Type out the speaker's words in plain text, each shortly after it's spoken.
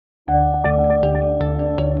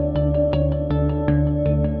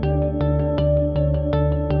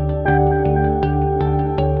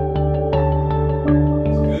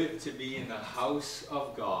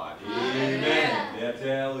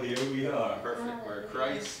perfect, where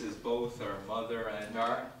Christ is both our mother and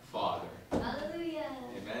our father. Hallelujah.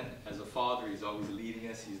 Amen. As a father, he's always leading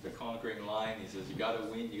us. He's the conquering lion. He says, you got to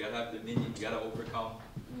win, you got to have dominion, you got to overcome.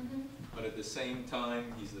 But at the same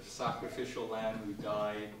time, he's the sacrificial lamb who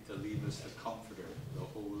died to leave us the comforter, the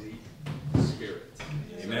Holy Spirit.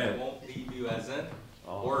 Amen. So I won't leave you as an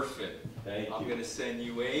orphan. I'm going to send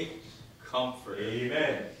you a comforter.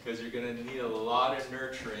 Amen. Because you're going to need a lot of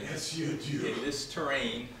nurturing. Yes, you do. In this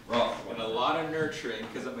terrain. And a lot of nurturing,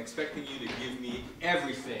 because I'm expecting you to give me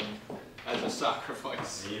everything as a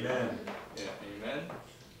sacrifice. Amen. Yeah, amen.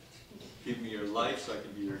 Give me your life so I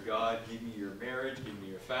can be your God. Give me your marriage. Give me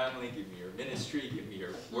your family. Give me your ministry. Give me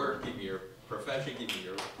your work. Give me your profession. Give me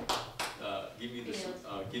your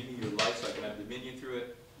give me your life so I can have dominion through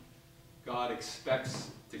it. God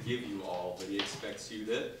expects to give you all, but he expects you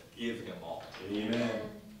to give him all. Amen.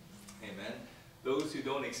 Amen. Those who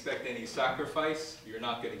don't expect any sacrifice, you're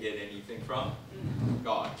not going to get anything from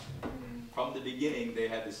God. From the beginning, they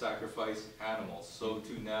had to sacrifice animals. So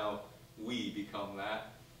too now, we become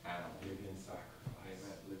that animal. Living sacrifice.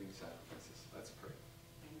 Amen. Living sacrifices. Let's pray.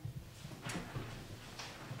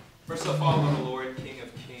 First of all, our Lord, King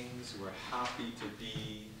of Kings, we're happy to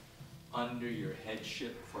be under your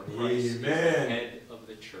headship, for Christ is the head of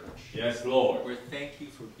the church. Yes, Lord. We thank you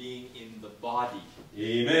for being in the body.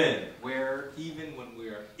 Amen. Where even when we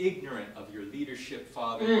are ignorant of your leadership,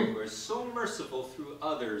 Father, you are so merciful through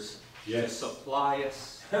others to supply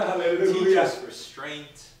us, teach us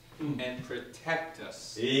restraint, and protect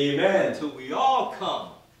us. Amen. Until we all come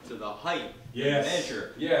to the height and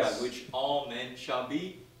measure by which all men shall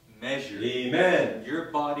be measured. Amen.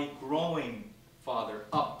 Your body growing, Father,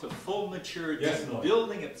 up to full maturity,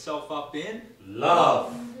 building itself up in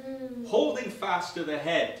love, holding fast to the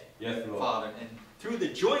head, Father, and through the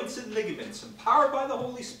joints and ligaments, empowered by the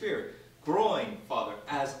Holy Spirit, growing, Father,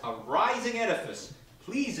 as a rising edifice,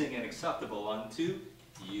 pleasing and acceptable unto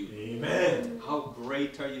you. Amen. How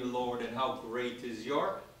great are you, Lord, and how great is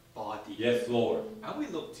your body. Yes, Lord. And we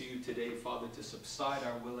look to you today, Father, to subside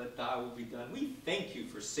our will that thy will be done. We thank you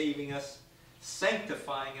for saving us,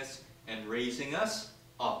 sanctifying us, and raising us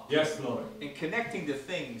up. Yes, Lord. And connecting to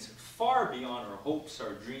things far beyond our hopes,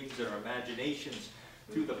 our dreams, and our imaginations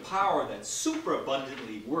through the power that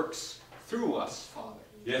superabundantly works through us, Father.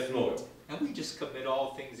 Yes, Lord. And we just commit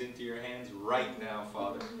all things into your hands right now,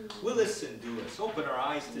 Father. Will listen to us. Open our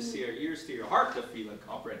eyes to see, our ears to hear, heart to feel and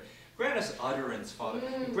comprehend. Grant us utterance, Father.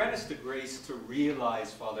 And grant us the grace to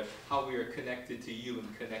realize, Father, how we are connected to you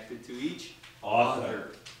and connected to each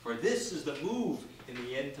other. For this is the move in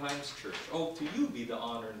the end times church. Oh, to you be the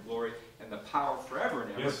honor and glory and the power forever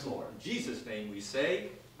and ever. Yes, Lord. In Jesus' name we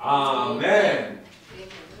say, Amen.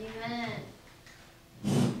 Amen.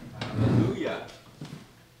 hallelujah.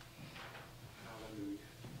 Hallelujah.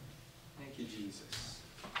 Thank you, Jesus.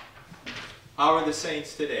 How are the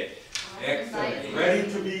saints today? Excellent.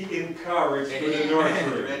 Ready to be encouraged for the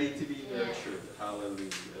nursery. Ready to be nurtured. Hallelujah.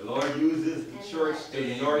 The Lord uses the church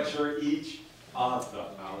to nurture each other.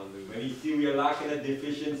 Hallelujah. When you see we are lacking a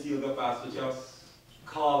deficiency, you go pastor, just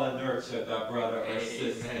call and nurture that brother or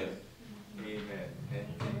sister. Amen.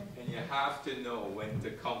 And you have to know when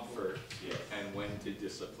to comfort and when to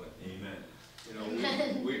discipline. Amen. You know,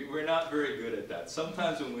 we're not very good at that.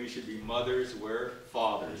 Sometimes when we should be mothers, we're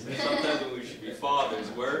fathers. And sometimes when we should be fathers,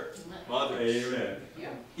 we're mothers. Amen.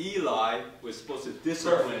 Eli was supposed to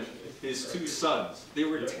discipline his two sons. They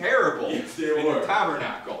were terrible in the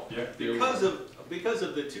tabernacle. Because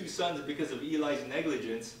of the two sons, and because of Eli's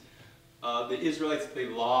negligence, the Israelites, they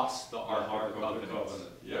lost the Ark of the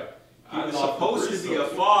Covenant. He was supposed to be a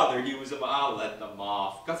father. He was I'll let them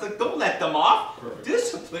off. God's like, don't let them off.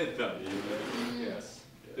 Discipline them. Yes.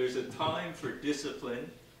 There's a time for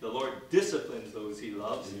discipline. The Lord disciplines those he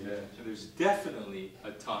loves. And there's definitely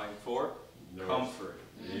a time for comfort.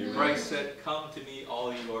 Christ said, come to me,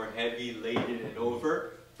 all you who are heavy, laden, and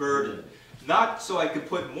overburdened. Not so I could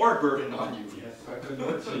put more burden on you. Yes, I could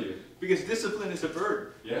nurture you. Because discipline is a burden.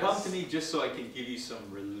 Yes. Come to me just so I can give you some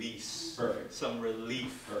release. Perfect. Some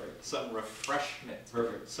relief. Perfect. Some refreshment.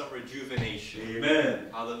 Perfect. Some rejuvenation. Amen.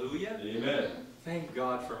 Hallelujah. Amen. Thank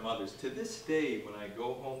God for mothers. To this day, when I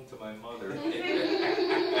go home to my mother,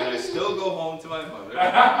 and I still go home to my mother,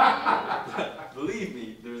 believe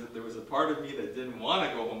me, there was a part of me that didn't want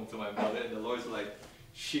to go home to my mother, and the Lord's like,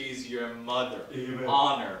 she's your mother. Amen.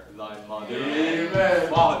 Honor thy mother. Amen.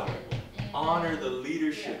 Father. Honor the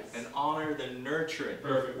leadership and honor the nurturing.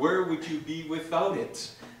 Perfect. Where would you be without it?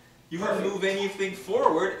 You wouldn't move anything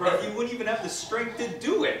forward, and you wouldn't even have the strength to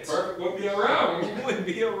do it. Perfect. Wouldn't be around. You wouldn't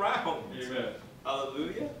be around. Amen.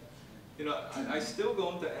 Hallelujah. You know, I still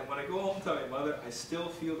go home to, and when I go home to my mother, I still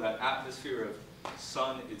feel that atmosphere of,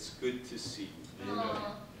 son, it's good to see you.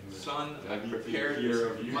 Aw. Son, I I need to prepared hear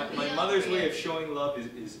this. of you. My mother's way of showing love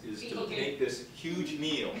is to make this huge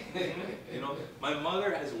meal. You know, my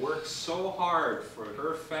mother has worked so hard for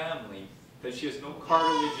her family that she has no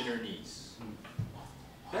cartilage in her knees.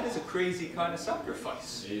 That is a crazy kind of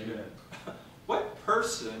sacrifice. Amen. What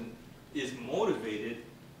person is motivated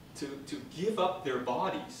to give up their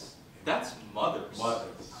bodies? That's mothers.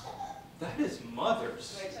 Mothers. That is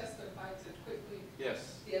mothers. Can I testify to quickly?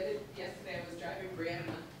 Yes. Yesterday I was driving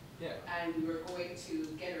Brianna, Yeah. and we were going to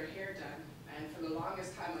get her hair done. And for the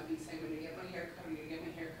longest time, I've been saying, I'm gonna get my hair cut, I'm gonna get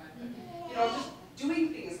my hair cut. But, you know, just doing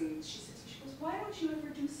things. And she said, she goes, why don't you ever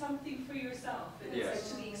do something for yourself? And it's Yes. like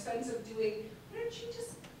to the expense of doing, why don't you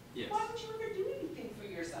just, Yes. why don't you ever do anything for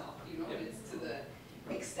yourself? You know, Yeah. and it's to the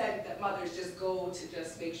extent that mothers just go to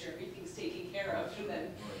just make sure everything's taken care of. And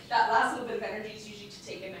then that last little bit of energy is usually to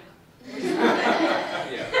take a nap.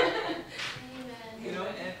 Yeah. Amen. You know,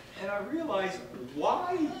 and I realize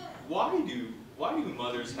why do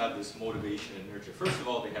mothers have this motivation and nurture? First of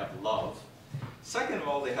all, they have love. Second of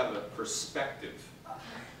all, they have a perspective.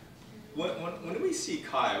 When we see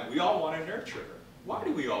Kaya, we all want to nurture her. Why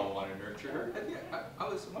do we all want to nurture her? And yeah, I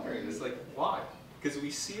was wondering, it's like, why? Because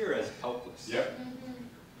we see her as helpless. Yep.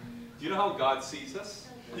 Do you know how God sees us?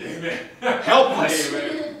 Amen. Helpless,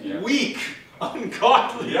 Amen. Yeah. weak,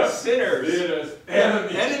 ungodly, Yep. sinners, Sinners.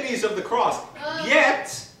 Enemies. enemies of the cross.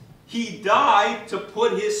 Yet, He died to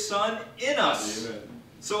put His Son in us. Amen.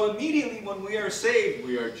 So immediately when we are saved,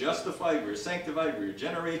 we are justified, we are sanctified, we are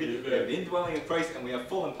generated, we have Amen. indwelling in Christ, and we have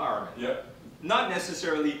full empowerment. Yep. Not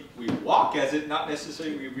necessarily we walk as it, not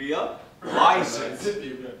necessarily we realize That's it.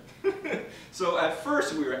 it. Amen. So at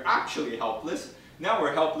first we were actually helpless, now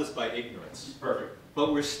we're helpless by ignorance. Perfect.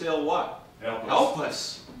 But we're still what? Helpless.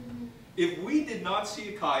 Helpless. If we did not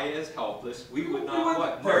see Kaya as helpless, we would not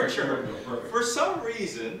what? Nurture her. Perfect. For some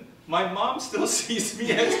reason, my mom still sees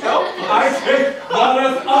me as helpless. I think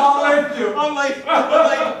mothers always do. I'm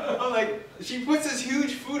like, she puts this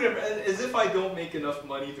huge food in, as if I don't make enough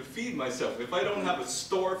money to feed myself. If I don't have a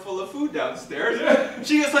store full of food downstairs,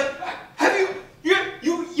 she is like,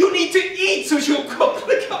 you need to eat, so she'll cook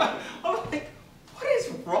the guy. I'm like, what is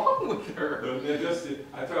wrong with her? No, they just,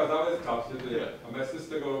 I thought that was constant. Yeah. And my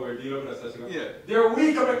sister go, we're dealing with a session. Yeah. They're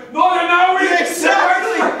weak. I'm like, no, they're not weak.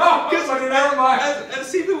 Exactly. Because never mind. As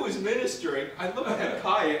Stephen was ministering, I looked at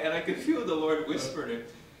Kaya and I could feel the Lord whispering,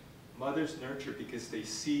 mothers nurture because they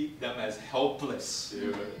see them as helpless.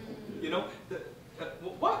 Yeah. You know,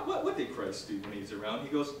 what did Christ do when He's around? He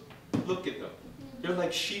goes, look at them. They're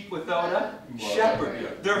like sheep without a shepherd. Yeah.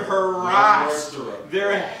 They're harassed. Yeah.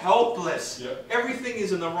 They're helpless. Yeah. Everything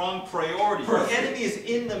is in the wrong priority. Perfect. The enemy is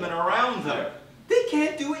in them and around them. Yeah. They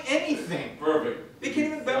can't do anything. Perfect. They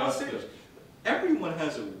can't even balance That's their... it. Everyone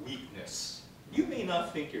has a weakness. You may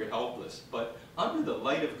not think you're helpless, but under the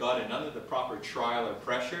light of God and under the proper trial or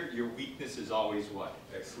pressure, your weakness is always what?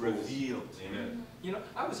 Exposed. Revealed. Amen. You know,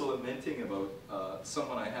 I was lamenting about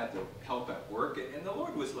someone I had to help at work, and the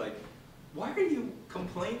Lord was like, why are you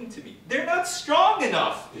complaining to me? They're not strong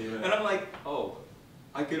enough. Amen. And I'm like, oh,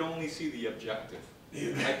 I could only see the objective.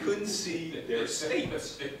 Amen. I couldn't see their state.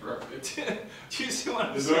 Perfect. Do you see what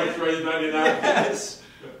I'm The saying? Lord's ready 99. Yes.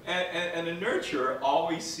 And a nurturer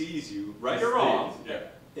always sees you, right or wrong, Yeah.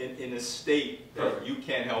 in a state that Perfect. you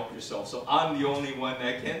can't help yourself. So I'm the only one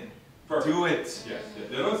that can Perfect. do it. Yes.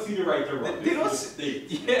 They don't see the right or wrong. They don't see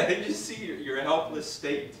the state. Yeah, they just see your helpless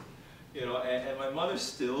state. You know, and my mother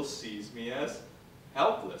still sees me as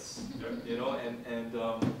helpless. You know, and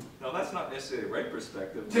now that's not necessarily the right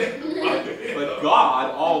perspective, but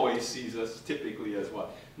God always sees us typically as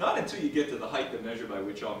what? Not until you get to the height of measure by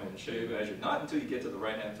which all men should be measured. Not until you get to the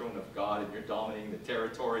right-hand throne of God and you're dominating the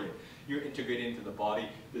territory and you're integrated into the body,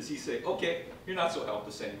 does He say, okay, you're not so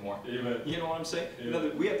helpless anymore. Amen. You know what I'm saying? In other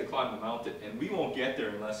words, we have to climb the mountain, and we won't get there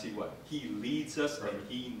unless He what? He leads us and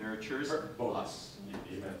He nurtures us.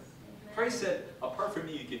 Amen. Christ said, apart from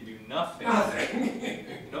me you can do nothing.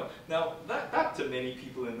 You know? Now, that to many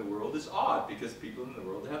people in the world is odd, because people in the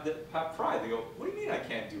world have pride. They go, what do you mean I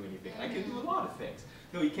can't do anything? I can do a lot of things.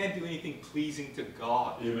 No, you can't do anything pleasing to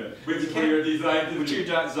God. Amen. Which is what you're designed to do. Which you're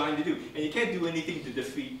designed to do. And you can't do anything to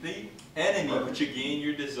defeat the enemy, which again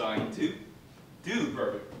you're designed to do.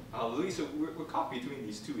 Perfect. Hallelujah. So we're caught between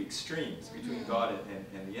these two extremes, between God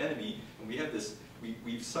and the enemy, and we have this,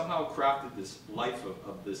 we've somehow crafted this life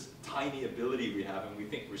of this tiny ability we have, and we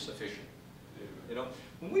think we're sufficient. You know,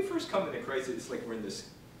 when we first come into Christ, it's like we're in this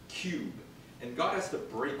cube, and God has to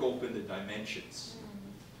break open the dimensions.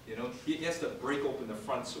 You know, he has to break open the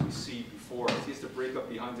front so we see before us. He has to break up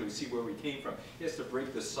behind so we see where we came from. He has to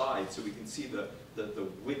break the sides so we can see the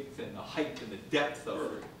width and the height and the depth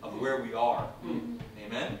of where we are.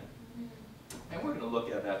 Amen? And we're going to look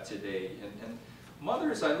at that today. And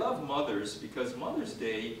mothers, I love mothers because Mother's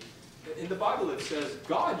Day, in the Bible it says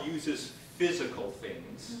God uses physical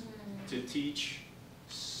things to teach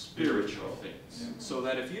spiritual things. So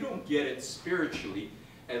that if you don't get it spiritually,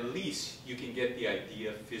 at least you can get the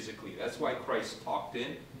idea physically. That's why Christ talked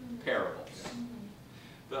in parables.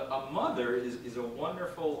 A mother is a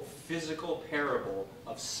wonderful physical parable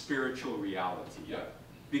of spiritual reality. Yeah.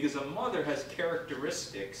 Because a mother has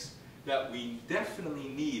characteristics that we definitely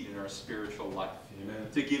need in our spiritual life. Amen.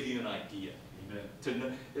 To give you an idea.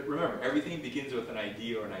 Amen. Remember, everything begins with an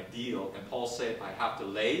idea or an ideal, and Paul said, I have to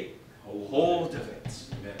lay hold of it.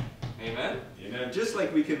 Amen. Amen? Amen. Just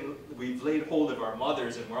like we've laid hold of our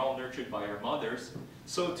mothers and we're all nurtured by our mothers,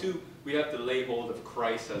 so too we have to lay hold of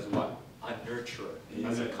Christ as what? A nurturer,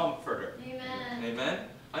 as a comforter. Amen. Amen?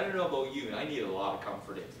 I don't know about you, I need a lot of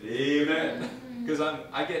comforting. Amen. Because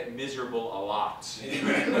I get miserable a lot.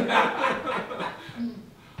 Amen.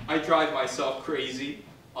 I drive myself crazy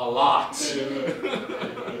a lot.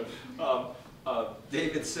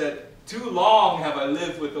 David said, too long have I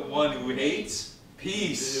lived with the one who hates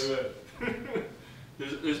peace.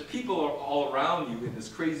 There's people all around you in this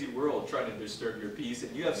crazy world trying to disturb your peace,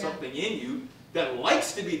 and you have something in you that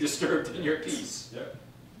likes to be disturbed in your peace. Yeah.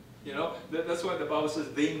 You know, that's why the Bible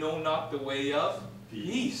says, they know not the way of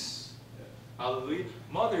peace. Yeah. Hallelujah.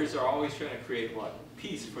 Mothers are always trying to create what?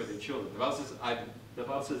 Peace for their children. The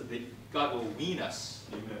Bible says that God will wean us.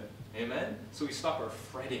 Amen. Amen? So we stop our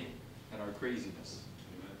fretting and our craziness.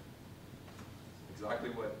 Amen.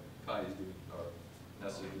 Exactly what Kai is doing, or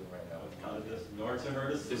Nessa is doing right now. Just nurture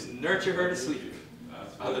her to sleep. Just nurture her to sleep.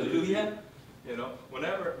 Hallelujah. You know, when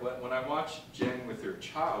I watch Jen with her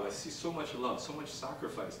child, I see so much love, so much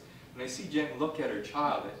sacrifice. And I see Jen look at her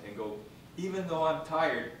child and go, even though I'm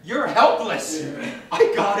tired, you're helpless. Yeah.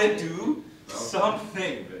 I gotta do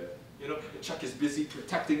something. You know, Chuck is busy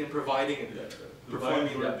protecting and providing and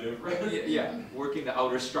performing that, working the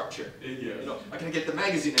outer structure. You know, I gotta get the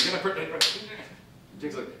magazine. I gotta.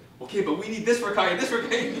 Jake's like, okay, but we need this for Kai and this for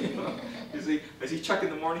Kai. You know, I see Chuck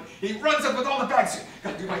in the morning. He runs up with all the bags.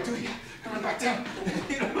 Gotta do my duty. Gotta run back down.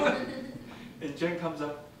 You know, and Jen comes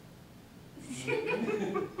up.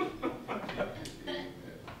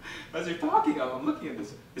 As they're talking, I'm looking at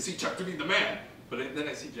this. I see Chuck to be the man, but then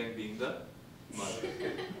I see Jen being the mother.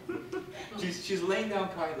 she's laying down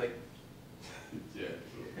Kai like,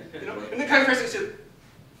 you know, and then Kai first says,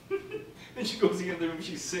 and she goes in the other room,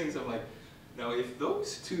 she sings. I'm like, now if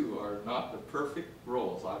those two are not the perfect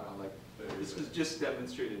roles, I'm like, this was just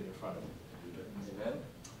demonstrated in front of me. Amen.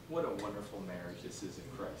 What a wonderful marriage this is in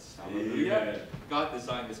Christ. Hallelujah. Amen. God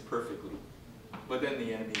designed this perfectly, but then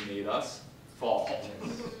the enemy made us fall,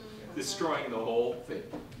 destroying the whole thing.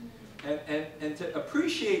 And to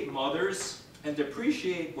appreciate mothers and to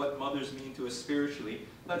appreciate what mothers mean to us spiritually,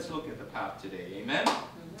 let's look at the path today. Amen?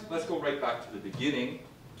 Let's go right back to the beginning,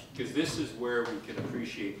 because this is where we can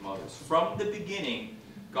appreciate mothers. From the beginning,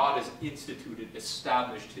 God has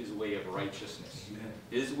established His way of righteousness. Amen.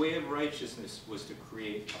 His way of righteousness was to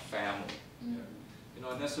create a family. You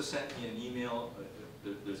know, Nessa sent me an email.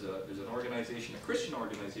 There's an organization, a Christian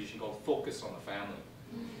organization called Focus on the Family.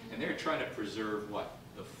 And they're trying to preserve what?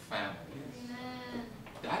 The family.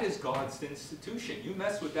 That is God's institution. You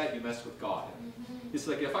mess with that, you mess with God. It's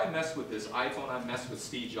like if I mess with this iPhone, I mess with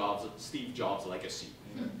Steve Jobs' legacy.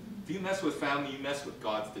 If you mess with family, you mess with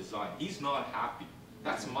God's design. He's not happy.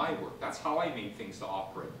 That's my work. That's how I made things to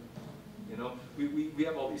operate. You know, we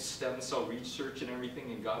have all these stem cell research and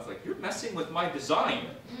everything, and God's like, you're messing with my design.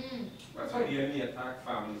 That's why the enemy attack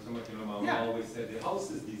families so much. You know, Mom always said the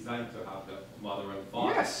house is designed to have the mother and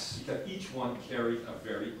father. Yes. Because each one carries a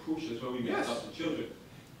very crucial. That's why we mix up the children.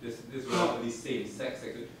 This is one of these same sex.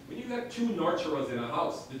 When you got two nurturers in a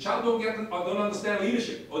house, the child don't understand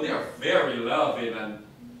leadership. Oh, they are very loving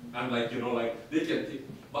and like, you know, like they can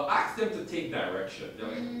take, but ask them to take direction. They're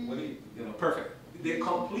like, what do you know? Perfect. They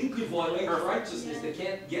completely violate righteousness. They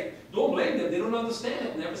can't get. Don't blame them. They don't understand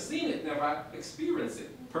it. Never seen it. Never experienced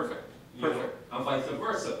it. Perfect. Perfect. And vice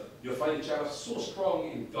versa. You'll find a child so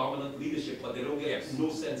strong in dominant leadership, but they don't get no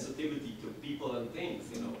sensitivity to people and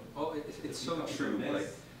things. You know. Oh, it's so true.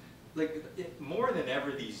 More than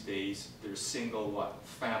ever these days, there's single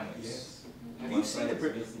families. Yes. Have you seen it?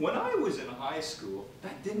 When I was in high school,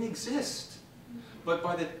 that didn't exist. But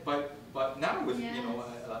now with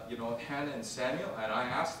you know Hannah and Samuel, and I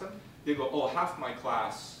asked them, they go, oh, half my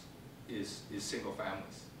class is single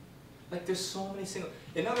families. Like there's so many single,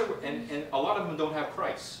 in other words, and a lot of them don't have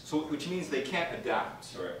Christ, so which means they can't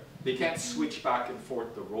adapt. Right. They can't switch back and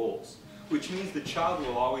forth the roles, which means the child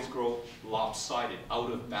will always grow lopsided,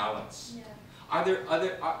 out of balance. Yeah.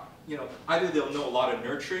 Either they'll know a lot of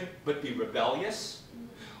nurturing but be rebellious,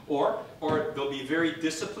 or they'll be very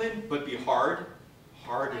disciplined but be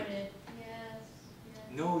hard-hearted. Yes.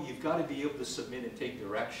 No, you've got to be able to submit and take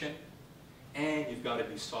direction, and you've got to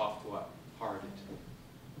be soft-hearted.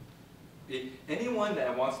 Anyone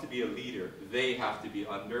that wants to be a leader, they have to be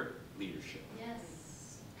under leadership.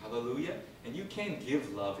 Yes. Hallelujah. And you can't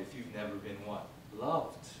give love if you've never been what?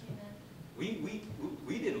 Loved. Amen.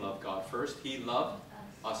 We didn't love God first. He loved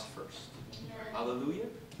us first. Amen. Hallelujah.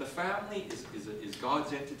 The family is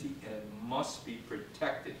God's entity and it must be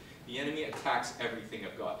protected. The enemy attacks everything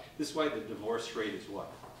of God. This is why the divorce rate is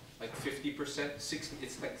what? Like 50%, 60%?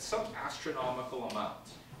 It's like some astronomical amount.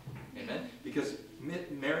 Amen? Because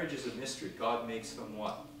marriage is a mystery. God makes them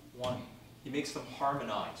what? One. He makes them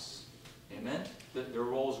harmonize. Amen? Their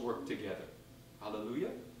roles work together.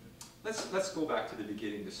 Hallelujah? Let's go back to the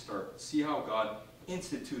beginning to start. See how God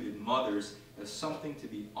instituted mothers as something to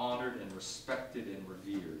be honored and respected and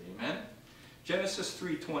revered. Amen? Genesis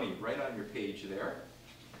 3:20, right on your page there.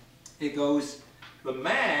 It goes, the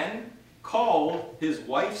man called his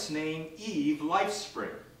wife's name Eve, life spring.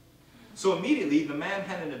 So immediately the man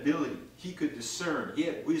had an ability. He could discern. He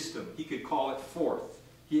had wisdom. He could call it forth.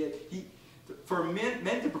 For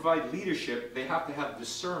men to provide leadership, they have to have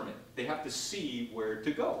discernment. They have to see where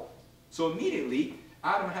to go. So immediately,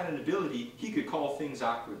 Adam had an ability. He could call things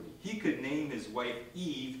accurately. He could name his wife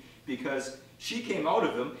Eve because she came out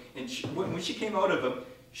of him. And when she came out of him,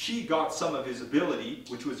 she got some of his ability,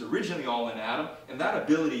 which was originally all in Adam. And that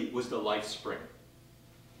ability was the life spring.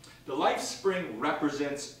 The life spring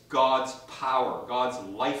represents God's power, God's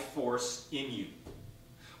life force in you.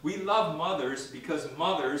 We love mothers because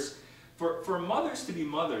mothers, for mothers to be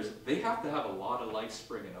mothers, they have to have a lot of life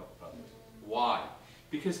springing out of them. Why?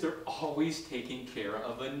 Because they're always taking care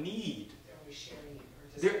of a need.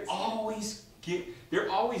 They're always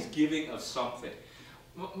giving of something.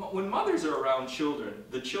 When mothers are around children,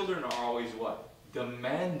 the children are always what?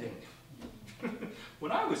 Demanding.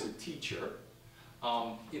 When I was a teacher,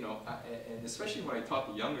 and especially when I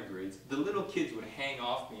taught the younger grades, the little kids would hang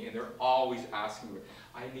off me and they're always asking me,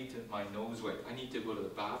 I need my nose wiped, I need to go to the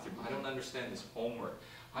bathroom, I don't understand this homework,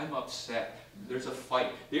 I'm upset, there's a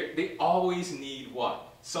fight. They always need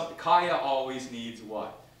what? Kaya always needs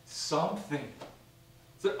what? Something.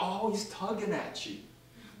 So they're always tugging at you.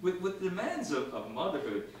 With the demands of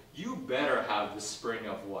motherhood, you better have the spring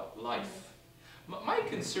of what? Life. My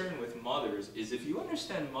concern with mothers is if you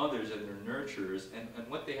understand mothers and their nurturers and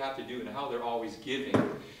what they have to do and how they're always giving,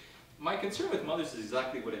 my concern with mothers is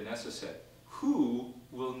exactly what Inessa said. Who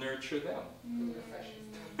will nurture them? Who refreshes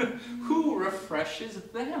them? Who refreshes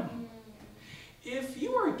them? If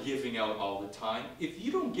you are giving out all the time, if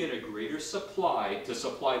you don't get a greater supply to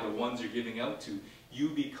supply the ones you're giving out to, you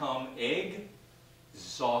become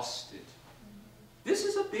exhausted. This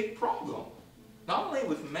is a big problem. Not only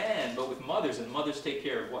with man, but with mothers, and mothers take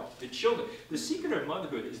care of what? The children. The secret of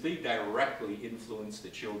motherhood is they directly influence the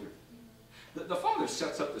children. The father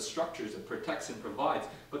sets up the structures and protects and provides,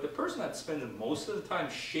 but the person that spends most of the time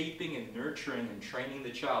shaping and nurturing and training the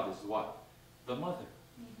child is what? The mother.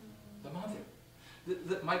 The mother.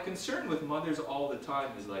 My concern with mothers all the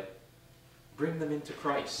time is like, bring them into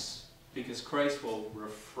Christ, because Christ will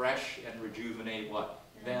refresh and rejuvenate what?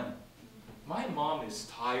 Them. My mom is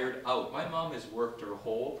tired out. My mom has worked her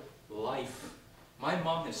whole life. My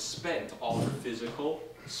mom has spent all her physical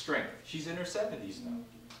strength. She's in her 70s now.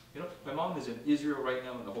 You know, my mom is in Israel right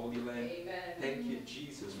now in the Holy Land. Amen. Thank you,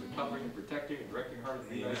 Jesus, for covering and protecting and directing her heart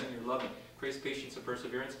and realizing your love and grace, patience, and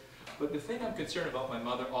perseverance. But the thing I'm concerned about my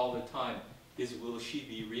mother all the time is, will she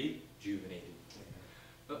be rejuvenated?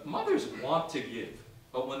 Mothers want to give,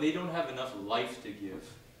 but when they don't have enough life to give,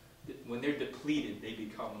 when they're depleted, they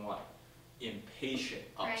become what? Impatient,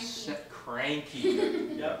 upset, cranky.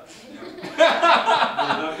 Yep.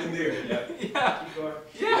 Nothing there. Yep. Yeah. Keep going.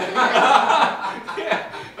 Yeah. Yeah.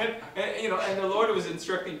 And the Lord was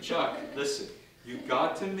instructing Chuck, listen, you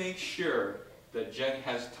got to make sure that Jen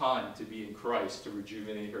has time to be in Christ to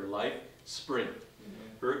rejuvenate her life. Spring.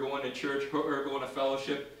 Her going to church, her going to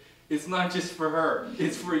fellowship, it's not just for her.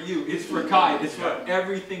 It's for you. It's for Kai. It's for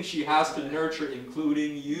everything she has to nurture,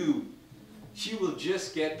 including you. She will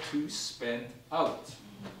just get too spent out.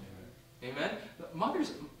 Amen?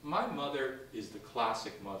 My mother is the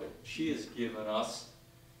classic mother. She has given us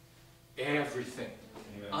everything.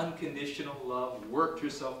 Amen. Unconditional love, worked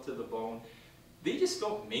herself to the bone. they just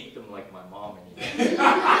don't make them like my mom anymore.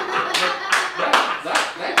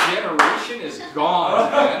 that generation is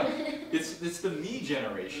gone, man. It's the me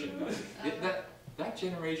generation. That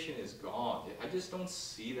generation is gone. I just don't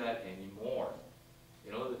see that anymore.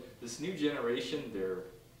 You know, this new generation,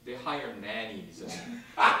 they hire nannies and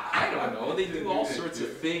I don't know, they do all sorts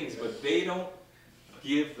of things, but they don't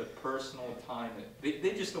give the personal time.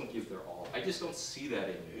 They just don't give their all. I just don't see that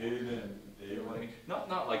anymore. Amen. You know what I mean?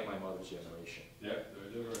 Not like my mother's generation. Yeah,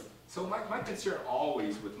 they're different. So my concern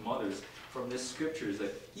always with mothers from this scripture is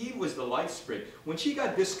that Eve was the life spring. When she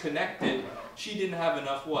got disconnected, she didn't have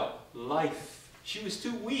enough what? Life. She was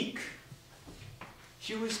too weak.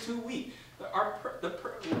 She was too weak.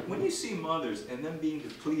 When you see mothers and them being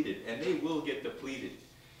depleted, and they will get depleted,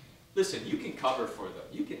 listen, you can cover for them.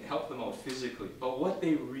 You can help them out physically. But what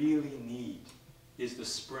they really need is the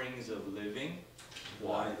springs of living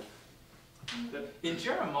water. In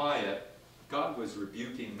Jeremiah, God was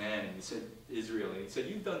rebuking man, and he said, Israel, and he said,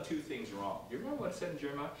 you've done two things wrong. You remember what it said in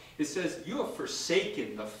Jeremiah? It says, you have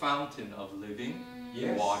forsaken the fountain of living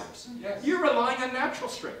waters. Yes. You're relying on natural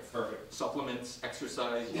strength. Perfect. Supplements,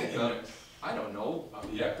 exercise, yoga, I don't know,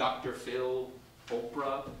 Dr. Phil,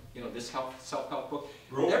 Oprah, you know, this self-help book.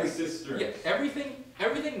 Broken sisters. Yeah,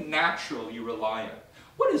 everything natural you rely on.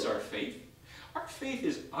 What is our faith? Our faith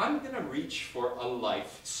is, I'm going to reach for a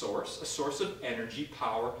life source, a source of energy,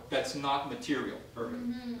 power, that's not material. Perfect.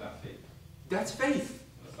 That's faith. That's faith.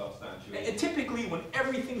 That's substantial. And typically when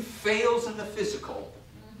everything fails in the physical,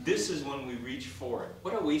 this is when we reach for it.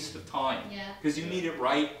 What a waste of time. Because you need it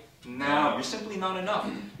right now. You're simply not enough.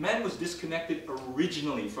 Man was disconnected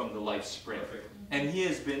originally from the life spring. Perfect. And he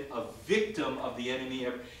has been a victim of the enemy.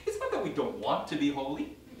 It's not that we don't want to be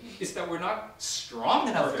holy. It's that we're not strong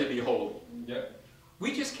enough to be holy. Yep.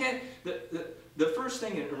 We just can't. The first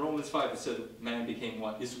thing in Romans 5 that says man became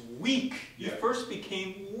what? Is weak. You first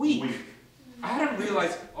became weak. Adam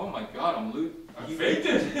realized, oh my God, I'm loose.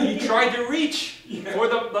 He tried to reach for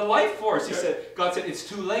the life force. He said, God said, it's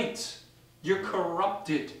too late. You're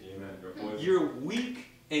corrupted. Amen. You're weak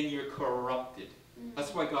and you're corrupted.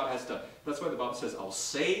 That's why God has done. That's why the Bible says, I'll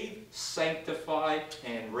save, sanctify,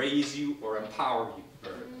 and raise you or empower you.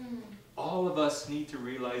 Perfect. All of us need to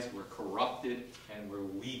realize we're corrupted and we're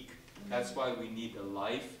weak. That's why we need the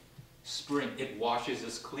life spring. It washes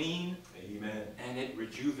us clean. Amen. And it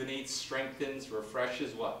rejuvenates, strengthens,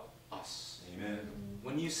 refreshes what? Us. Amen.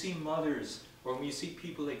 When you see mothers or when you see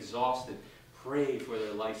people exhausted, pray for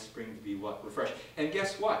their life spring to be what? Refreshed. And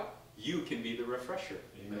guess what? You can be the refresher.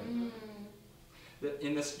 Amen.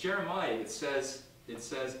 In this Jeremiah, it says,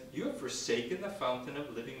 you have forsaken the fountain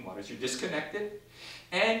of living waters. You're disconnected.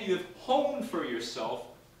 And you have honed for yourself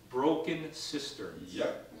broken cisterns.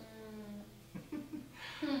 Yep.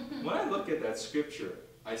 When I look at that scripture,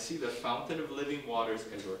 I see the fountain of living waters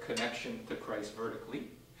as our connection to Christ vertically.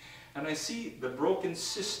 And I see the broken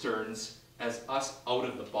cisterns as us out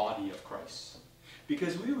of the body of Christ.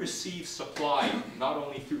 Because we receive supply not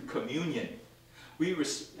only through communion, we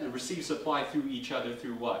receive supply through each other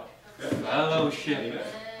through what? Fellowship. Amen.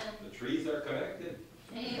 The trees are connected.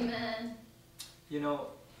 Amen. You know,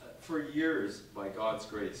 for years, by God's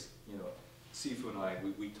grace, you know, Sifu and I,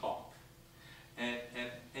 we talk. And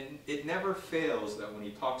it never fails that when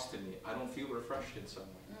he talks to me, I don't feel refreshed in some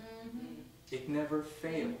way. It never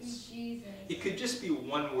fails. It could just be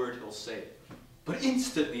one word he'll say. But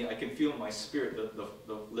instantly I can feel in my spirit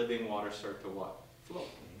the living water start to what? Flow.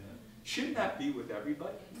 Amen. Shouldn't that be with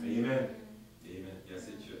everybody? Amen. Amen. Yes,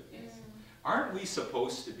 it should. Yes. Aren't we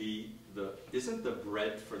supposed to be isn't the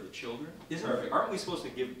bread for the children? Aren't we supposed to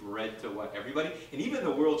give bread to what? Everybody? And even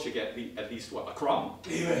the world should get at least what? A crumb.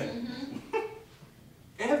 Amen.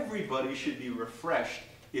 Everybody should be refreshed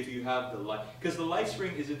if you have the life. Because the life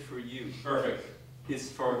spring isn't for you. Perfect. It's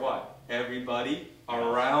for what? Everybody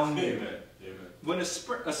around you. Amen. Amen. When a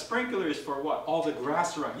sprinkler is for what? All the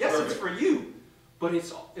grass around. Yes, Perfect. it's for you. But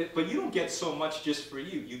but you don't get so much just for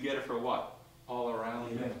you. You get it for what? All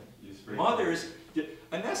around Amen. you. Mothers,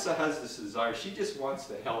 Anessa has this desire. She just wants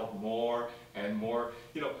to help more and more.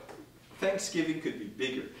 You know, Thanksgiving could be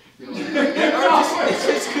bigger. You know, it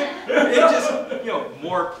just, you know,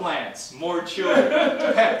 more plants, more children,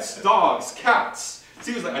 pets, dogs, cats.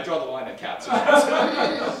 She was like, I draw the line at cats.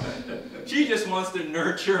 She just wants to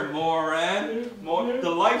nurture more and more. The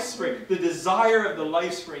life spring, the desire of the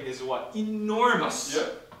life spring is what? Enormous.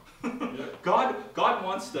 Yep. God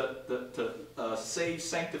wants to save,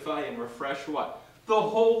 sanctify, and refresh what? The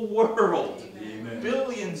whole world. Amen.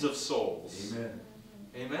 Billions of souls. Amen.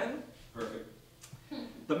 Amen? Perfect.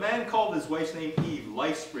 The man called his wife's name Eve,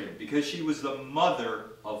 life spring, because she was the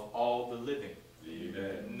mother of all the living.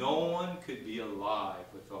 Amen. No one could be alive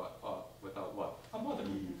without what? A mother.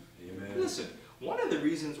 Amen. Listen, one of the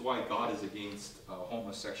reasons why God is against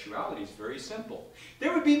homosexuality is very simple.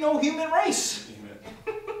 There would be no human race.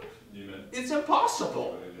 Amen. Amen. It's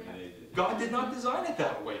impossible. God did not design it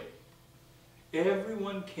that way.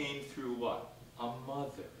 Everyone came through what? A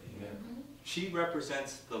mother. Amen. She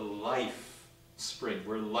represents the life spring,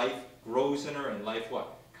 where life grows in her and life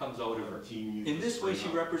what? Comes out of her. In this way she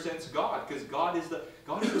represents God, because God is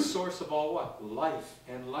the source of all what? Life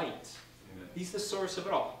and light. Amen. He's the source of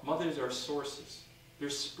it all. Mothers are sources. They're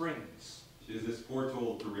springs. She is this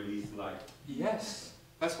portal to release life. Yes.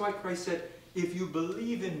 That's why Christ said, if you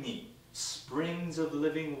believe in me, springs of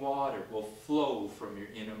living water will flow from your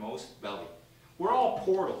innermost belly. We're all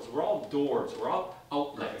portals. We're all doors. We're all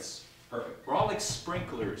outlets. Perfect. We're all like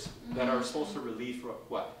sprinklers that are supposed to relieve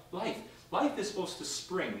what? Life. Life is supposed to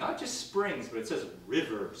spring. Not just springs, but it says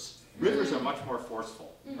rivers. Rivers are much more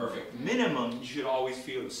forceful. Perfect. Minimum, you should always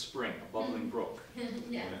feel a spring, a bubbling brook.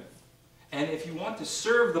 Yeah. Amen. And if you want to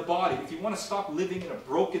serve the body, if you want to stop living in a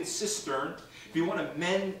broken cistern, if you want to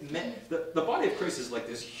mend the body of Christ is like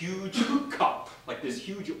this huge cup, like this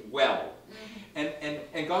huge well.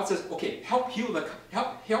 And God says, okay, help heal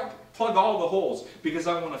help plug all the holes, because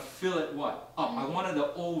I want to fill it what? Up. I want it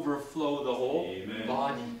to overflow the whole Amen.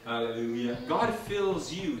 body. Hallelujah. God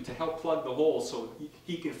fills you to help plug the holes so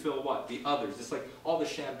he can fill what? The others. It's like all the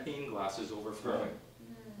champagne glasses overflowing.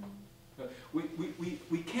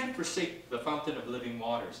 We can't forsake the fountain of living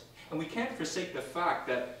waters. And we can't forsake the fact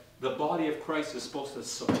that the body of Christ is supposed to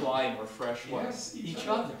supply and refresh what? Yes, Each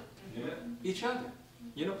other. Amen. Each other.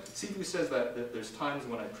 You know, Sifu says that there's times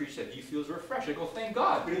when I preach that he feels refreshed. I go, thank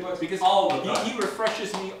God. Pretty much Because all the time. he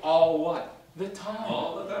refreshes me all what? The time.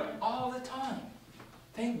 All the time. All the time.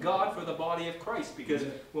 Thank God for the body of Christ. Because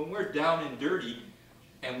when we're down and dirty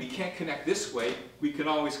and we can't connect this way, we can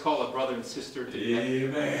always call a brother and sister to connect.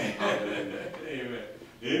 Amen. Amen.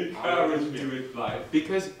 Encourage me with life.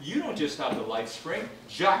 Because you don't just have the life spring.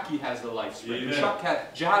 Jackie has the life spring. Amen. Chuck has,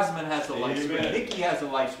 Jasmine has the life spring. Amen. Nikki has the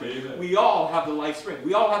life spring. Amen. We all have the life spring.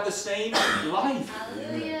 We all have the same life.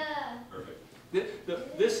 Hallelujah. Perfect.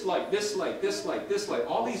 This light, this light, this light, this light.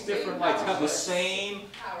 All these different lights have the same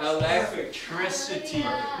electricity.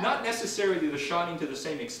 Hallelujah. Not necessarily they're shining to the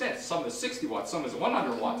same extent. Some is 60 watts, some is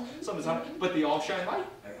 100 watts, some is 100, but they all shine light.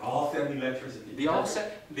 Like all send electricity.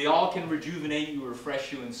 They all can rejuvenate you,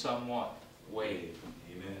 refresh you in some way.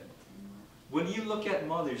 Amen. When you look at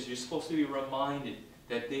mothers, you're supposed to be reminded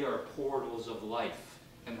that they are portals of life.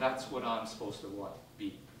 And that's what I'm supposed to what?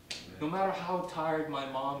 Be. No matter how tired my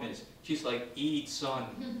mom is, she's like, eat,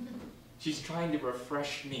 son. She's trying to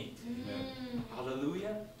refresh me. Amen.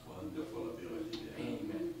 Hallelujah. Wonderful ability.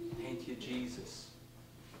 Amen. Thank you, Jesus.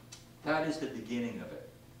 That is the beginning of it.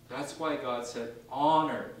 That's why God said,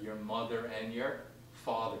 honor your mother and your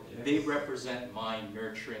father. Yes. They represent my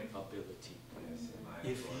nurturing ability. Yes,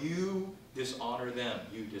 If you dishonor them,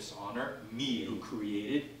 you dishonor me who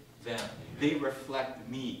created them. They reflect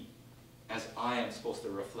me as I am supposed to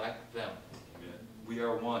reflect them. Amen. We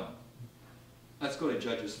are one. Let's go to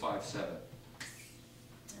Judges 5:7.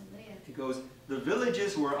 It goes, the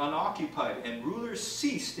villages were unoccupied and rulers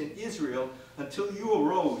ceased in Israel until you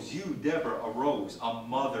arose, you Deborah arose, a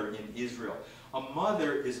mother in Israel. A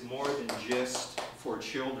mother is more than just for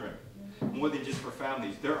children, more than just for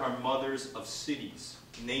families. There are mothers of cities,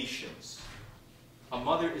 nations. A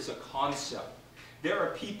mother is a concept. There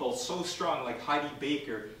are people so strong like Heidi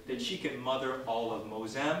Baker that she can mother all of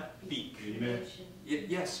Mozambique. Amen.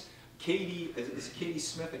 Yes, Katie, is Katie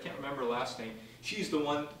Smith, I can't remember her last name. She's the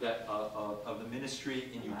one that of the ministry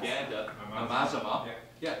in Uganda, Amazama.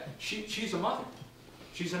 Yeah, she's a mother.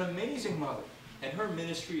 She's an amazing mother. And her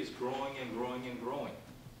ministry is growing and growing and growing.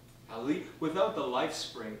 Without the life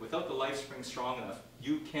spring strong enough,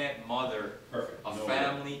 you can't mother a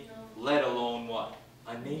family, let alone what?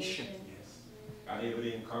 A nation. Yes. And able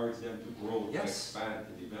to encourage them to grow, to expand,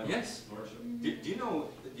 to develop. Yes. Do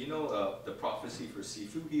you know the prophecy for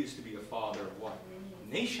Sifu? He used to be a father of what?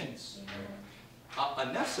 Nations.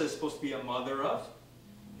 Anessa is supposed to be a mother of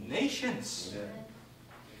nations.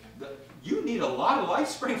 You need a lot of life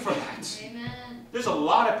spring for that. Amen. There's a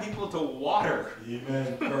lot of people to water.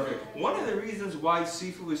 Amen. Perfect. One of the reasons why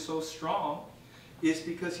Sifu is so strong is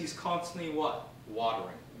because he's constantly what?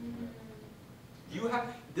 Watering.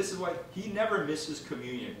 This is why he never misses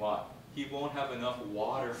communion. Why? He won't have enough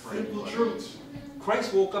water for Simple anybody. truths.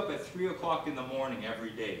 Christ woke up at 3 o'clock in the morning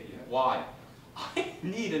every day. Why? I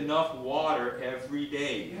need enough water every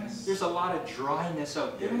day. Yes. There's a lot of dryness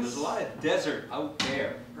out there. Yes. There's a lot of desert out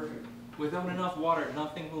there. Perfect. Without enough water,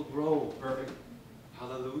 nothing will grow. Perfect.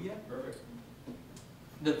 Hallelujah. Perfect.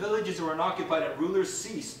 The villages were unoccupied and rulers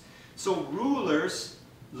ceased. So rulers,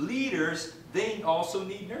 leaders, they also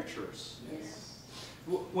need nurturers. Yes.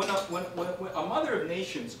 When a mother of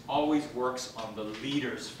nations always works on the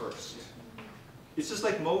leaders first. It's just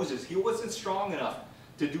like Moses. He wasn't strong enough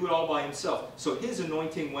to do it all by himself. So his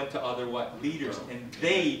anointing went to other what? Leaders. And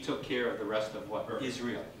they took care of the rest of what?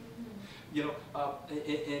 Israel. You know,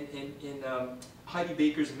 in Heidi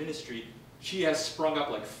Baker's ministry, she has sprung up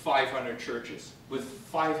like 500 churches with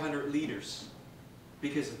 500 leaders.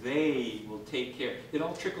 Because they will take care. It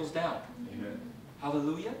all trickles down. Amen.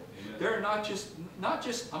 Hallelujah. Amen. They're not just,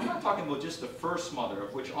 I'm not talking about just the first mother,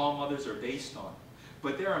 of which all mothers are based on.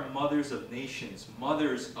 But there are mothers of nations,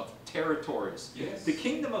 mothers of territories. Yes. The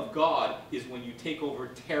kingdom of God is when you take over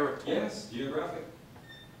territory. Yes, geographic.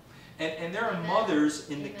 And there are Amen. mothers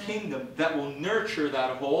in the Amen. kingdom that will nurture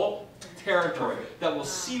that whole territory, Perfect. that will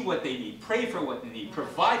see what they need, pray for what they need,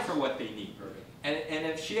 provide for what they need. Perfect. And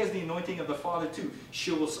if she has the anointing of the Father too, she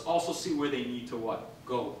will also see where they need to what?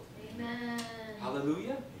 Go. Amen.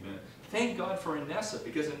 Hallelujah. Amen. Thank God for Anessa,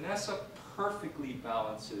 because Anessa perfectly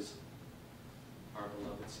balances our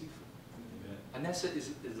beloved Sifu. Amen. Anessa is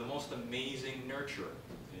the most amazing nurturer.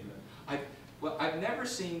 Amen. I've never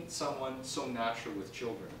seen someone so natural with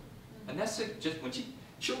children. Anessa,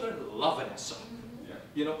 children love Anessa. Yeah.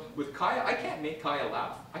 You know, with Kaya, I can't make Kaya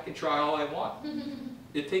laugh. I can try all I want.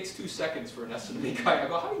 It takes 2 seconds for Anessa to make Kaya. I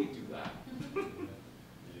go, how do you do that? Amen.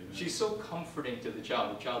 She's so comforting to the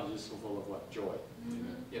child. The child is just so full of what? Joy.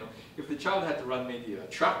 Amen. You know, if the child had to run maybe a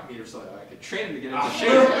track meet or something, I could train him to get into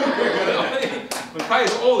shape. When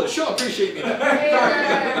Kaya's older, she'll appreciate me.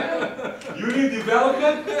 You need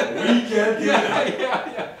development? We can do that.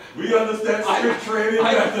 Yeah. We understand strict training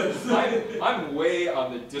methods. I'm way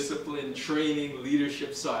on the discipline, training,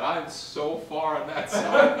 leadership side. I'm so far on that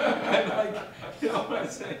side. And like, you know what I'm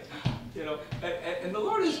saying? You know, and the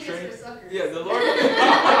Lord is training. Yeah, the Lord.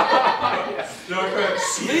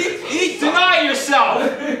 Sleep, eat, deny yourself.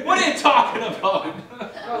 What are you talking about?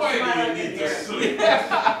 Why do you need to sleep?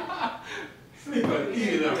 Sleep and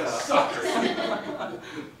eat it up, sucker.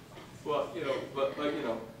 Well, you know, but you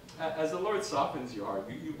know, as the Lord softens your heart,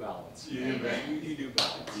 you balance. Yeah, man. You do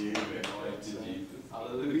balance. Yeah, man. Thank you, Jesus.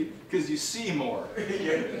 Hallelujah. Because you see more.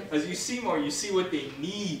 Yeah. As you see more, you see what they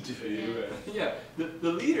need. Amen. Yeah,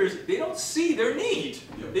 the leaders, they don't see their need.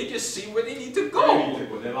 Yeah. They just see where they need to They go. need to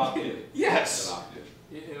go. They're locked in. Yes. They're locked in.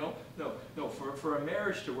 You know, no, for a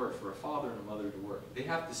marriage to work, for a father and a mother to work, they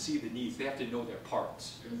have to see the needs. They have to know their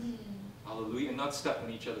parts. Hallelujah. And not step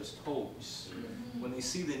on each other's toes. When they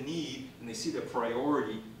see the need and they see the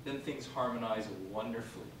priority, then things harmonize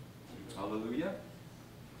wonderfully. Hallelujah.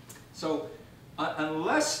 So,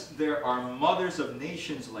 unless there are mothers of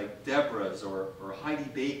nations like Deborah's or Heidi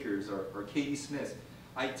Baker's or Katie Smith's,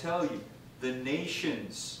 I tell you, the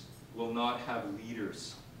nations will not have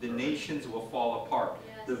leaders. The nations will fall apart.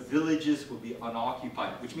 Yes. The villages will be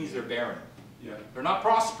unoccupied, which means they're barren. Yeah. They're not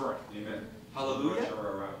prospering. Amen. Hallelujah. Nurture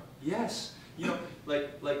around. Yes. You know, like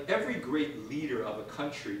every great leader of a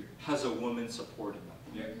country has a woman supporting them.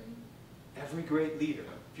 Yeah. Every great leader.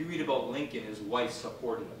 If you read about Lincoln, his wife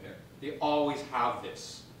supported him. Yeah. They always have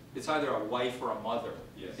this. It's either a wife or a mother.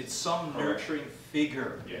 Yes. It's some Correct. nurturing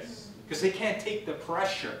figure. Yes. Because they can't take the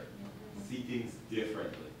pressure. See things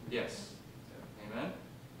differently. Yes. Amen?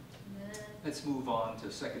 Let's move on to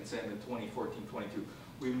 2 Samuel 20:14-22.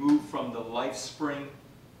 We move from the life spring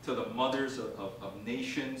to the mothers of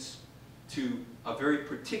nations to a very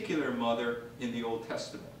particular mother in the Old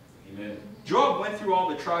Testament. Amen. Joab went through all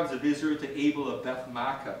the tribes of Israel to Abel of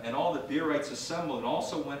Beth-Makkah, and all the Beerites assembled, and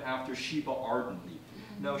also went after Sheba ardently.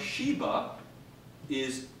 Now Sheba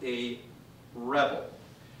is a rebel.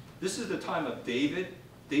 This is the time of David.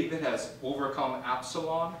 David has overcome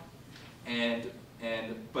Absalom,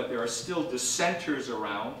 but there are still dissenters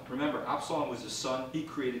around. Remember, Absalom was his son. He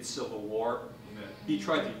created civil war. Amen. He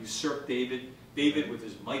tried to usurp David. David with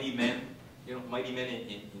his mighty men. You know, mighty men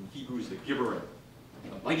in Hebrew is the Gibberim.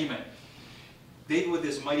 Mighty men. David with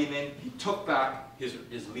his mighty men, he took back his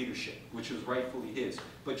leadership, which was rightfully his.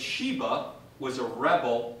 But Sheba was a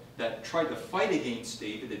rebel that tried to fight against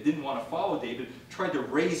David, that didn't want to follow David, tried to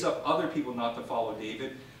raise up other people not to follow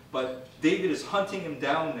David. But David is hunting him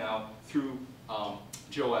down now through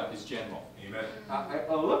Joab, his general. Amen.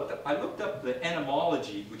 I looked up the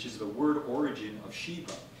etymology, which is the word origin of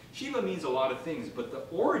Sheba. Sheba means a lot of things, but the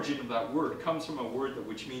origin of that word comes from a word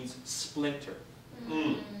which means splinter.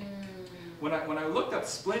 Mm. When I looked up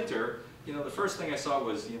splinter, you know, the first thing I saw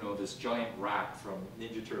was, you know, this giant rat from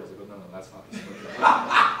Ninja Turtles. I go, no, that's not the splinter.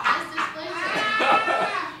 That's the splinter.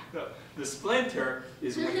 No, the splinter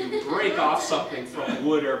is when you break off something from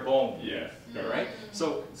wood or bone. Yes. Right?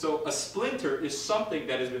 So a splinter is something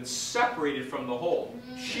that has been separated from the whole.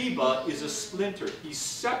 Sheba is a splinter. He's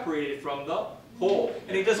separated from the whole.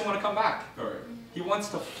 And he doesn't want to come back. Correct. He wants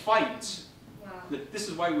to fight. Wow. This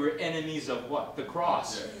is why we're enemies of what? The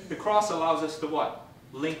cross. Yes. The cross allows us to what?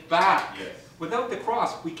 Link back. Yes. Without the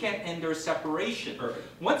cross, we can't end our separation. Perfect.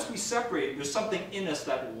 Once we separate, there's something in us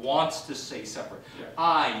that wants to stay separate. Yeah.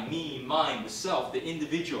 I, me, mine, the self, the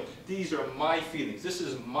individual. These are my feelings. This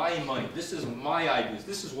is my money. This is my ideas.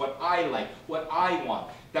 This is what I like, what I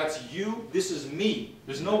want. That's you. This is me.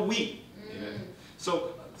 There's no we. Amen.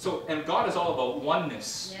 And God is all about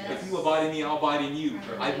oneness. Yes. If you abide in me, I'll abide in you.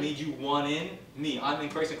 Perfect. I've made you one in me. I'm in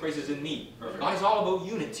Christ and Christ is in me. Perfect. God is all about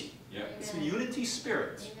unity. Yeah. It's the unity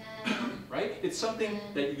spirit. Amen. Right? It's something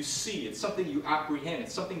that you see. It's something you apprehend.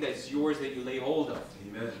 It's something that's yours that you lay hold of.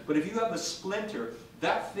 Amen. But if you have a splinter,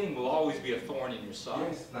 that thing will always be a thorn in your side.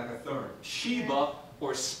 Yes, like a thorn. Sheba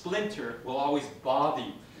or splinter will always bother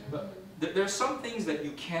you. But there are some things that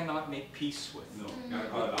you cannot make peace with. No, gotta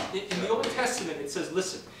cut it off. In the Old Testament, it says,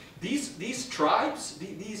 listen, these tribes,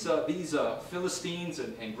 these Philistines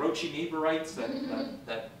and Grouchy Neighborites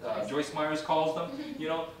that Joyce Myers calls them, you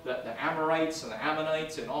know, the Amorites and the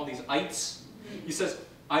Ammonites and all these ites, he says,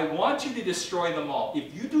 I want you to destroy them all.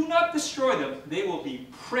 If you do not destroy them, they will be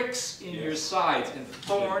pricks in your sides and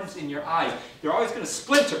thorns in your eyes. They're always going to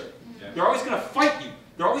splinter. Yeah. They're always going to fight you.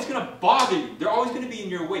 They're always going to bother you. They're always going to be in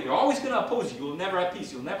your way. They're always going to oppose you. You'll never have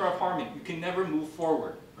peace. You'll never have harmony. You can never move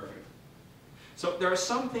forward. Perfect. So there are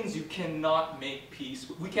some things you cannot make peace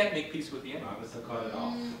with. We can't make peace with the enemy. Promise to cut it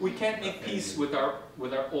off. We can't make peace with our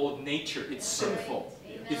old nature. It's sinful.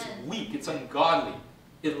 Amen. It's weak. It's ungodly.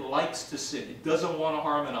 It likes to sin. It doesn't want to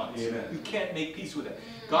harmonize. Amen. You can't make peace with it.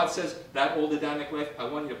 God says, that old Adamic life, I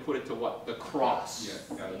want you to put it to what? The cross. Yes,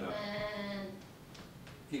 got it off. Amen.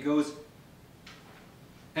 He goes,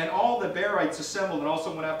 and all the Berites assembled and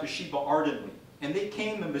also went after Sheba ardently. And they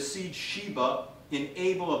came and besieged Sheba in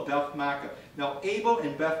Abel of Beth-Makkah. Now Abel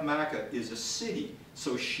and Beth-Makkah is a city.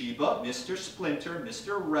 So Sheba, Mr. Splinter,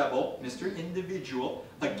 Mr. Rebel, Mr. Individual,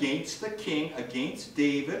 against the king, against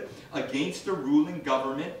David, against the ruling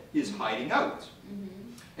government, is hiding out.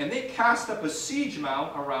 And they cast up a siege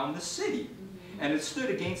mound around the city. And it stood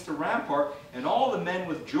against the rampart, and all the men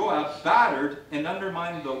with Joab battered and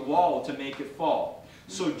undermined the wall to make it fall.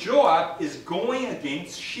 So Joab is going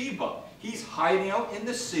against Sheba. He's hiding out in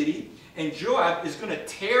the city, and Joab is going to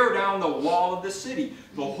tear down the wall of the city.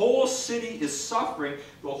 The whole city is suffering.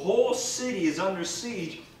 The whole city is under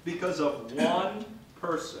siege because of one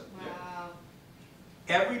person. Wow.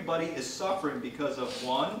 Everybody is suffering because of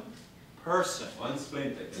one person. One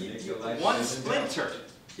splinter can make your life One live in splinter. doubt.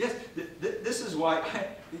 Yes, this is why,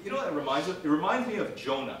 you know what it reminds me of? It reminds me of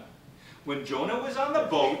Jonah. When Jonah was on the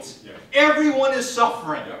boat, Yeah. everyone is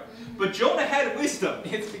suffering. Yeah. But Jonah had wisdom.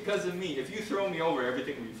 It's because of me. If you throw me over,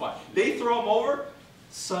 everything will be fine. They throw him over,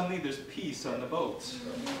 suddenly there's peace on the boat.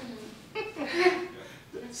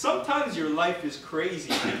 Sometimes your life is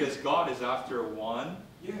crazy because God is after one.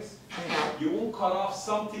 Yes. You won't cut off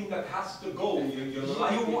something that has to go. Your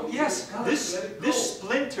life. Yes, this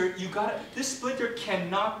splinter, this splinter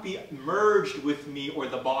cannot be merged with me or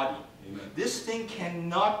the body. Amen. This thing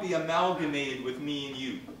cannot be amalgamated with me and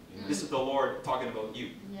you. Amen. This is the Lord talking about you.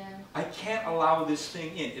 Yeah. I can't allow this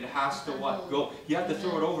thing in. It has to what? Go. You have to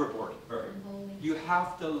throw it overboard. Perfect. You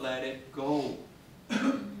have to let it go.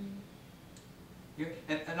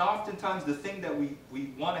 And oftentimes the thing that we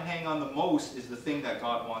want to hang on the most is the thing that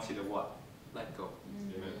God wants you to what? Let go.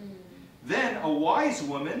 Amen. Then a wise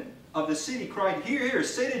woman of the city cried, Here, here,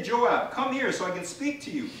 say to Joab, come here so I can speak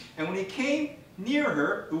to you. And when he came near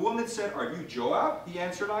her, the woman said, Are you Joab? He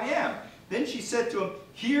answered, I am. Then she said to him,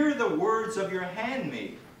 Hear the words of your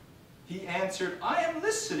handmaid. He answered, I am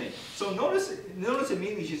listening. So notice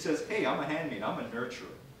immediately she says, Hey, I'm a handmaid, I'm a nurturer.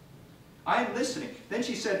 I am listening. Then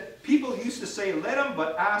she said, People used to say, Let him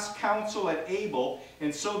but ask counsel at Abel,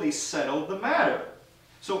 and so they settled the matter.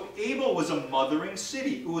 So Abel was a mothering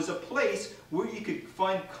city. It was a place where you could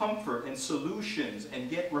find comfort and solutions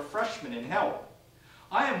and get refreshment and help.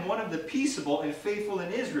 I am one of the peaceable and faithful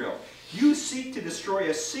in Israel. You seek to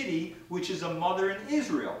destroy a city which is a mother in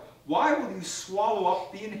Israel. Why will you swallow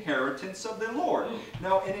up the inheritance of the Lord?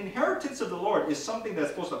 Now, an inheritance of the Lord is something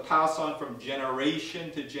that's supposed to pass on from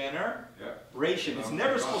generation to generation. It's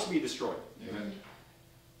never supposed to be destroyed. Amen.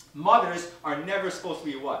 Mothers are never supposed to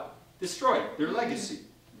be what? Destroyed. Their legacy.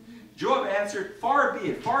 Joab answered, Far be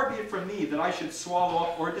it from me that I should swallow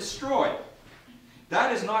up or destroy.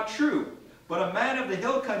 That is not true. But a man of the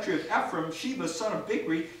hill country of Ephraim, Sheba, son of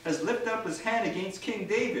Bichri, has lifted up his hand against King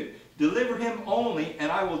David. Deliver him only,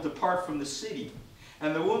 and I will depart from the city.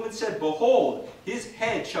 And the woman said, behold, his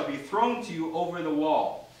head shall be thrown to you over the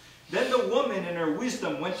wall. Then the woman in her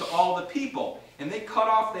wisdom went to all the people, and they cut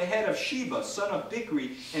off the head of Sheba, son of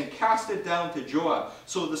Bichri, and cast it down to Joab.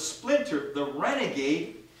 So the splinter, the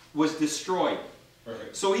renegade, was destroyed.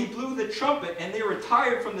 Perfect. So he blew the trumpet, and they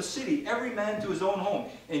retired from the city, every man to his own home.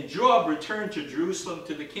 And Joab returned to Jerusalem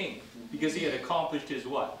to the king, because he had accomplished his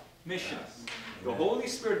what? Mission. Yes. The Holy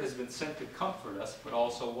Spirit has been sent to comfort us, but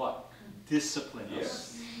also what? Discipline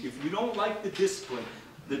us. If you don't like the discipline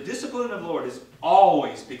of the Lord is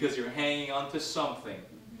always because you're hanging on to something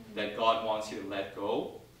that God wants you to let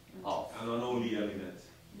go of. An unholy element.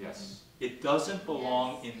 Yes. It doesn't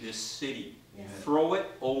belong in this city. Yes. Throw it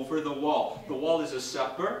over the wall. The wall is a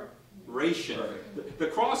separation. The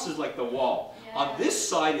cross is like the wall. Yeah. On this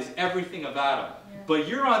side is everything of Adam. Yeah. But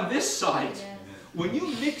you're on this side. Yes. When you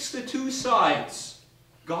mix the two sides,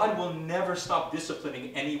 God will never stop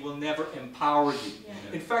disciplining and He will never empower you. Yeah.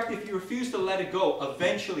 In fact, if you refuse to let it go,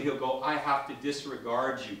 eventually He'll go, I have to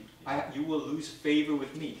disregard you. You will lose favor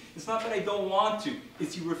with me. It's not that I don't want to.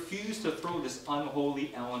 It's you refuse to throw this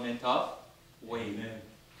unholy element away. Amen.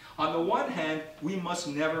 On the one hand, we must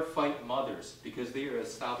never fight mothers because they are an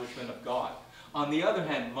establishment of God. On the other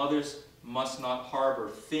hand, mothers must not harbor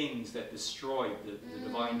things that destroy the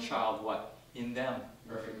divine child, what? In them.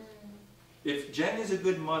 Perfect. If Jen is a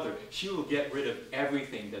good mother, she will get rid of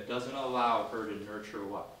everything that doesn't allow her to nurture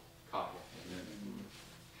what? Kaya.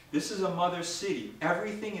 This is a mother's city.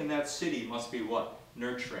 Everything in that city must be what?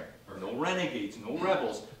 Nurturing. No renegades, no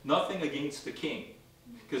rebels, nothing against the king.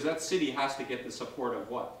 Because that city has to get the support of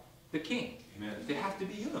what? The king. Amen. They have to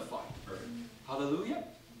be unified. Perfect. Hallelujah.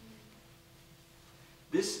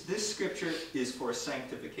 This scripture is for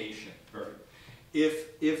sanctification. Perfect.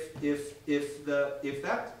 If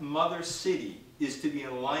that mother city is to be in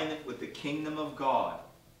alignment with the kingdom of God,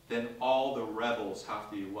 then all the rebels have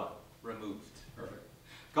to be what? Removed. Perfect.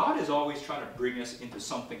 God is always trying to bring us into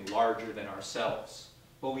something larger than ourselves.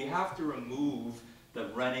 But we have to remove the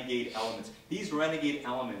renegade elements. These renegade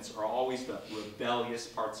elements are always the rebellious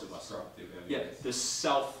parts of us. Disruptive Yeah, elements. the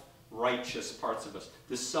self-righteous parts of us.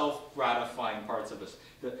 The self-gratifying parts of us.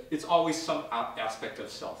 It's always some aspect of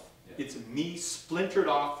self. Yeah. It's me splintered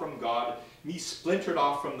off from God, me splintered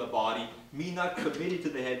off from the body, me not committed to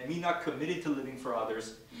the head, me not committed to living for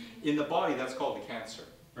others. In the body, that's called the cancer.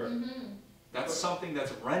 Perfect. That's something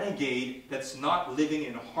that's renegade, that's not living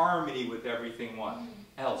in harmony with everything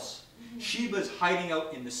else. Sheba's hiding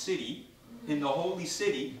out in the city, in the holy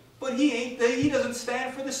city, but he doesn't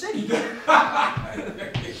stand for the city.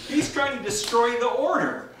 He's trying to destroy the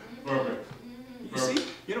order. Perfect. You see,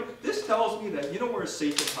 this tells me that, where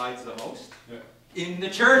Satan hides the most? Yeah. In the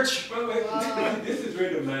church. Well, this is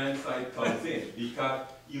where the man side comes in, because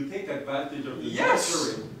you take advantage of the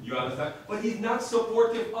nurturing, you understand? But he's not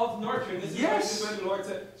supportive of nurturing. This is when the Lord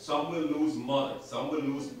said, some will lose mother, some will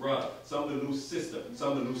lose brother, some will lose sister,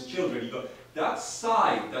 some will lose children. You go, that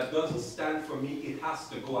side that doesn't stand for me, it has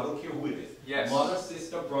to go. I don't care who it is. Yes. Mother,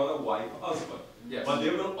 sister, brother, wife, husband. Yes. But they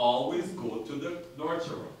will always go to the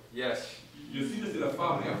nurturer. Yes. You see this in a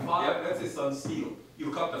family. A father lets his son steal.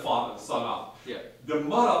 You cut the father, the son off. Yeah. The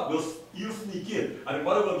mother you'll sneak in, and the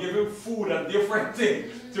mother will give him food and different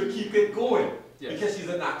things to keep it going. Yes. Because she's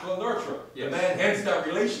a natural nurturer. Yes. The man hence that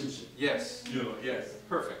relationship. Yes. Yes.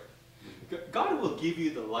 Perfect. God will give you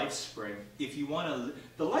the life spring if you want to.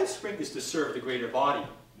 The life spring is to serve the greater body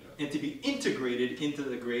and to be integrated into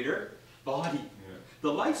the greater body. Yeah.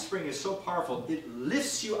 The life spring is so powerful, it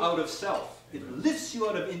lifts you out of self. It lifts you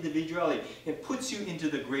out of individuality and puts you into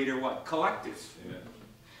the greater what? Collective. Amen.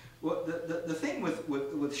 Well, the thing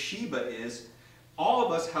with Sheba is all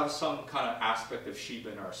of us have some kind of aspect of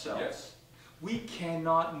Sheba in ourselves. Yes. We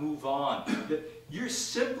cannot move on. You're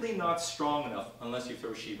simply not strong enough unless you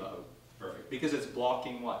throw Sheba out. Perfect. Because it's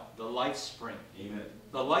blocking what? The life spring. Amen.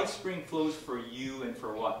 The life spring flows for you and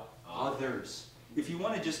for what? Others. If you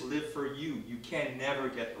want to just live for you, you can never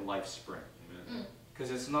get the life spring. Amen.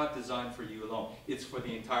 Because it's not designed for you alone. It's for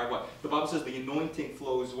the entire what? The Bible says the anointing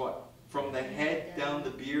flows what? From the head, down the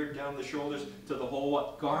beard, down the shoulders, to the whole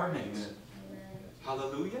what? Garment. Amen.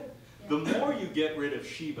 Hallelujah. The more you get rid of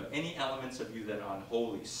Sheba, any elements of you that are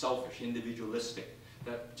unholy, selfish, individualistic,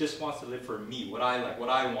 that just wants to live for me, what I like, what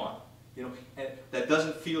I want, and that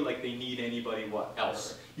doesn't feel like they need anybody what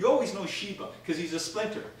else. You always know Sheba because he's a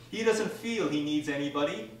splinter. He doesn't feel he needs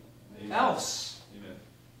anybody else. Amen.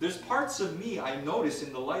 There's parts of me I notice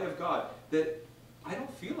in the light of God that I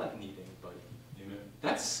don't feel like need anybody. Amen.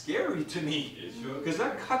 That's scary to me It should. because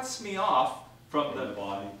that cuts me off from the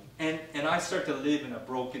body. and I start to live in a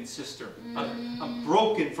broken cistern. I'm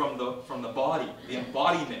broken from the body, the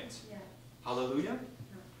embodiment. Yeah. Hallelujah.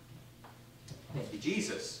 Thank you,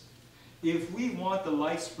 Jesus. If we want the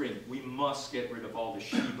life spring, we must get rid of all the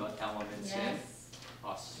Sheba elements in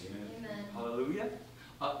us. Amen. Hallelujah.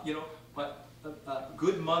 You know, but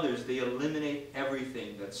good mothers, they eliminate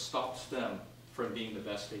everything that stops them from being the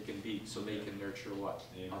best they can be, so they can nurture what?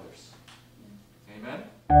 Amen. Others.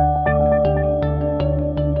 Amen?